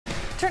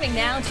Turning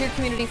now to your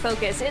community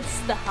focus, it's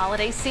the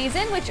holiday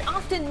season, which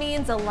often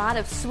means a lot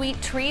of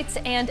sweet treats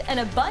and an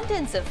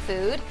abundance of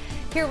food.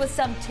 Here with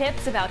some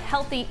tips about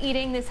healthy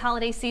eating this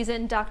holiday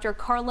season, Dr.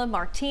 Carla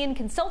Martin,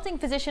 consulting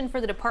physician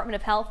for the Department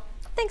of Health.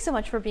 Thanks so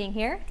much for being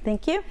here.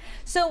 Thank you.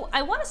 So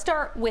I want to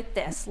start with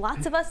this.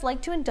 Lots of us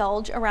like to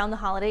indulge around the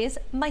holidays,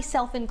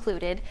 myself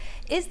included.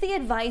 Is the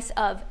advice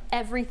of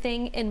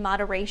everything in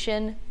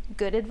moderation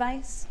good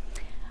advice?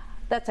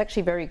 That's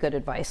actually very good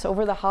advice.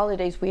 Over the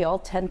holidays, we all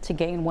tend to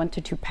gain 1 to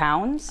 2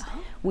 pounds.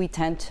 We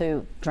tend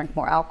to drink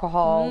more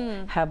alcohol,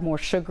 have more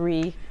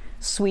sugary,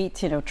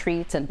 sweet,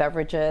 treats and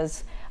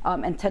beverages,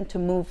 and tend to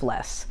move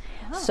less.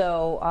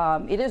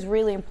 So it is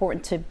really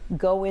important to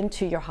go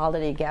into your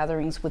holiday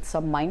gatherings with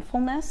some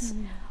mindfulness.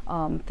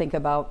 Think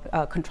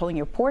about controlling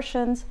your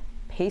portions,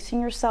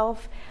 pacing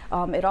yourself.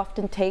 It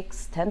often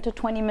takes 10 to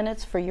 20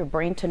 minutes for your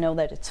brain to know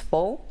that it's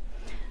full.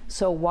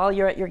 So while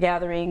you're at your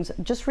gatherings,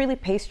 just really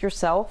pace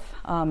yourself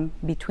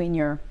between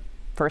your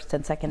first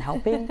and second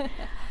helping.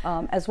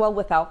 As well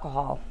with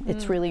alcohol.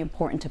 It's really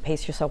important to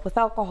pace yourself with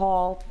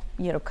alcohol.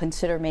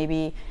 Consider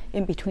maybe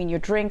in between your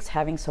drinks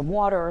having some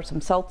water or some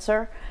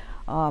seltzer.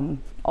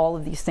 All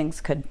of these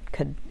things could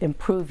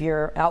improve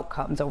your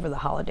outcomes over the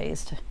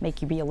holidays to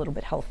make you be a little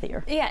bit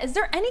healthier. Yeah, is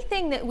there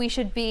anything that we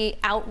should be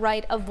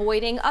outright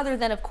avoiding other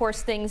than, of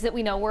course, things that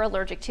we know we're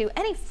allergic to?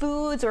 Any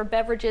foods or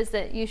beverages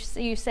that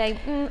you say,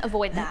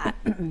 avoid that?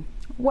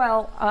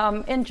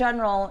 Well, in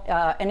general,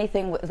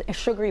 anything with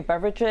sugary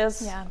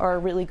beverages are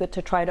really good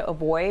to try to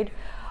avoid.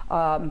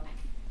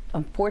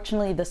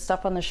 Unfortunately, the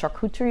stuff on the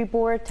charcuterie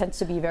board tends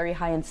to be very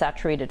high in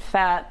saturated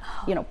fat,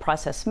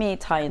 processed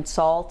meats, high in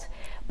salt.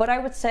 But I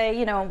would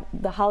say,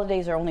 the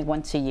holidays are only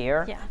once a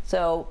year.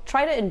 So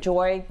try to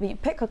enjoy,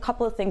 pick a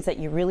couple of things that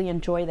you really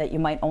enjoy that you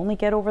might only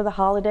get over the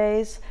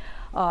holidays.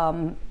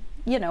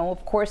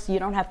 Of course, you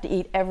don't have to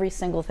eat every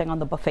single thing on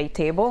the buffet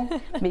table.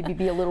 Maybe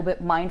be a little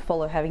bit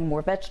mindful of having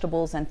more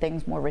vegetables and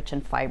things more rich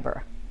in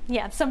fiber.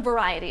 Yeah, some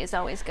variety is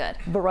always good.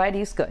 Variety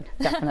is good,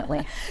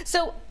 definitely.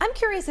 So I'm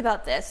curious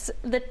about this,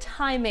 the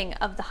timing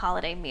of the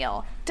holiday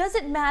meal. Does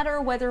it matter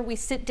whether we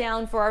sit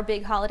down for our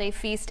big holiday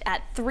feast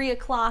at 3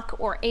 o'clock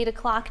or 8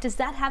 o'clock? Does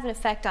that have an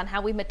effect on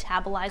how we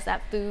metabolize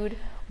that food?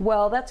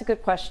 Well, that's a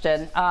good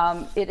question.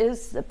 It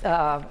is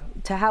to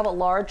have a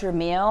larger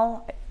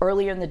meal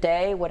earlier in the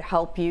day would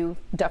help you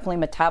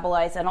definitely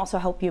metabolize and also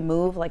help you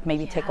move, like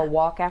maybe take a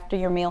walk after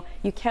your meal.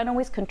 You can't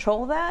always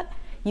control that.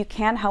 You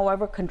can,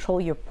 however, control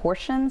your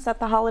portions at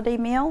the holiday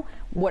meal,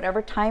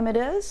 whatever time it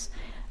is.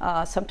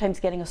 Sometimes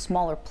getting a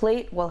smaller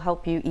plate will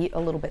help you eat a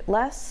little bit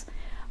less.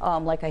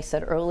 Like I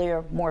said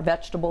earlier, more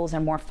vegetables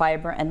and more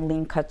fiber and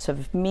lean cuts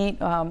of meat,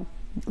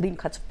 lean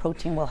cuts of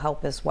protein will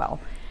help as well.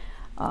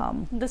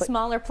 The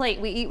smaller plate,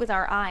 we eat with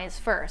our eyes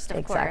first,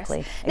 of course.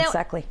 Now,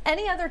 exactly.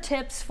 Any other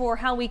tips for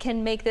how we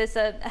can make this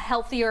a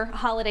healthier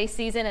holiday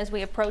season as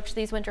we approach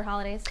these winter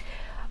holidays?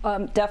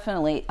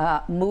 Definitely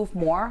move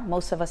more.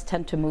 Most of us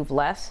tend to move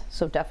less,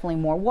 so definitely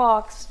more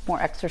walks,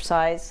 more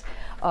exercise.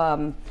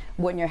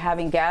 When you're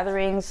having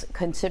gatherings,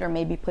 consider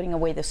maybe putting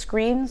away the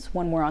screens.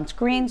 When we're on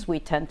screens, we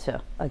tend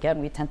to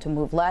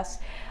move less.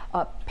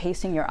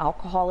 Pacing your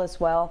alcohol as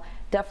well.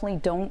 Definitely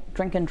don't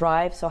drink and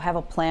drive, so have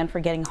a plan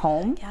for getting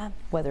home,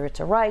 whether it's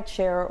a ride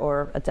share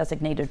or a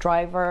designated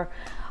driver.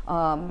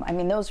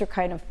 Those are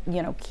kind of,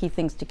 key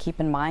things to keep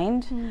in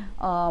mind.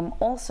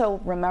 Also,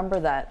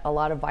 remember that a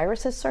lot of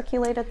viruses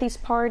circulate at these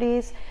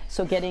parties.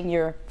 So getting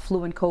your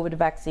flu and COVID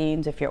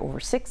vaccines if you're over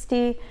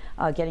 60,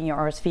 getting your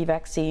RSV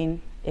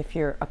vaccine. If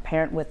you're a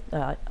parent with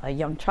a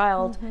young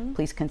child,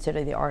 please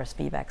consider the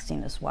RSV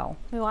vaccine as well.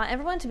 We want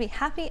everyone to be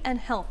happy and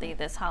healthy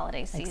this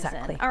holiday season.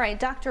 Exactly. All right,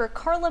 Dr.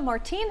 Carla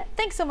Martin,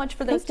 thanks so much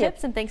for those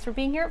tips and thanks for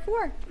being here at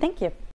 4. Thank you.